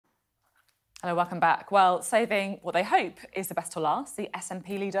Hello, welcome back. Well, saving what they hope is the best to last, the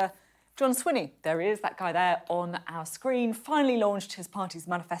SNP leader, John Swinney, there he is, that guy there on our screen, finally launched his party's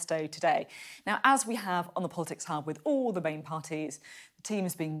manifesto today. Now, as we have on the Politics Hub with all the main parties, the team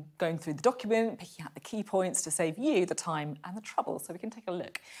has been going through the document, picking out the key points to save you the time and the trouble. So we can take a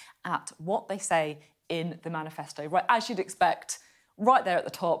look at what they say in the manifesto. Right, as you'd expect, right there at the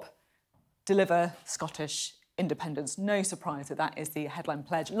top, deliver Scottish independence. No surprise that that is the headline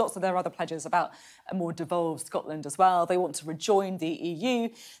pledge. Lots of their other pledges about a more devolved Scotland as well. They want to rejoin the EU.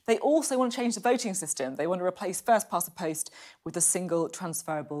 They also want to change the voting system. They want to replace first past the post with a single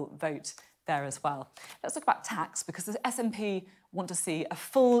transferable vote there as well. Let's talk about tax, because the SNP want to see a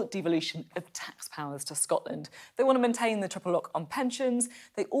full devolution of tax powers to Scotland. They want to maintain the triple lock on pensions.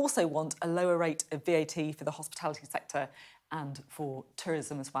 They also want a lower rate of VAT for the hospitality sector and for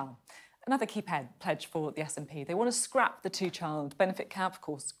tourism as well. Another key pledge for the SNP, they want to scrap the two-child benefit cap, of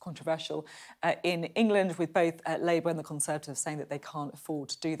course controversial in England, with both Labour and the Conservatives saying that they can't afford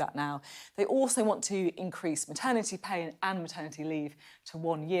to do that now. They also want to increase maternity pay and maternity leave to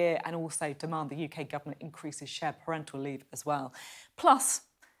 1 year, and also demand the UK government increases shared parental leave as well. Plus,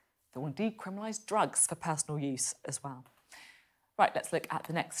 they want to decriminalise drugs for personal use as well. Right, let's look at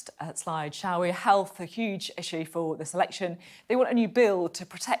the next slide, shall we? Health, a huge issue for this election. They want a new bill to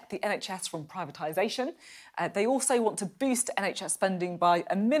protect the NHS from privatisation. They also want to boost NHS spending by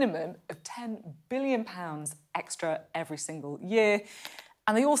a minimum of £10 billion extra every single year.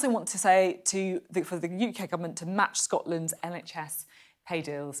 And they also want to say for the UK government to match Scotland's NHS pay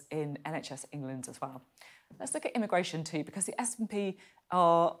deals in NHS England as well. Let's look at immigration too, because the SNP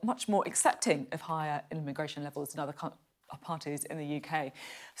are much more accepting of higher immigration levels than other parties in the UK.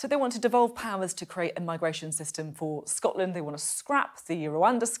 So they want to devolve powers to create a migration system for Scotland. They want to scrap the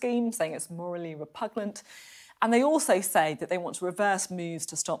Rwanda scheme, saying it's morally repugnant. And they also say that they want to reverse moves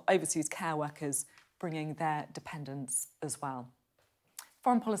to stop overseas care workers bringing their dependents as well.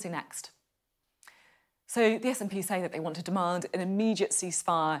 Foreign policy next. So the SNP say that they want to demand an immediate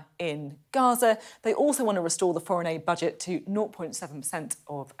ceasefire in Gaza. They also want to restore the foreign aid budget to 0.7%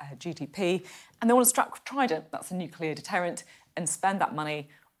 of GDP. And they want to strike Trident, that's a nuclear deterrent, and spend that money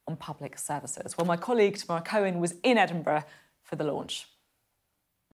on public services. Well, my colleague Tamara Cohen was in Edinburgh for the launch.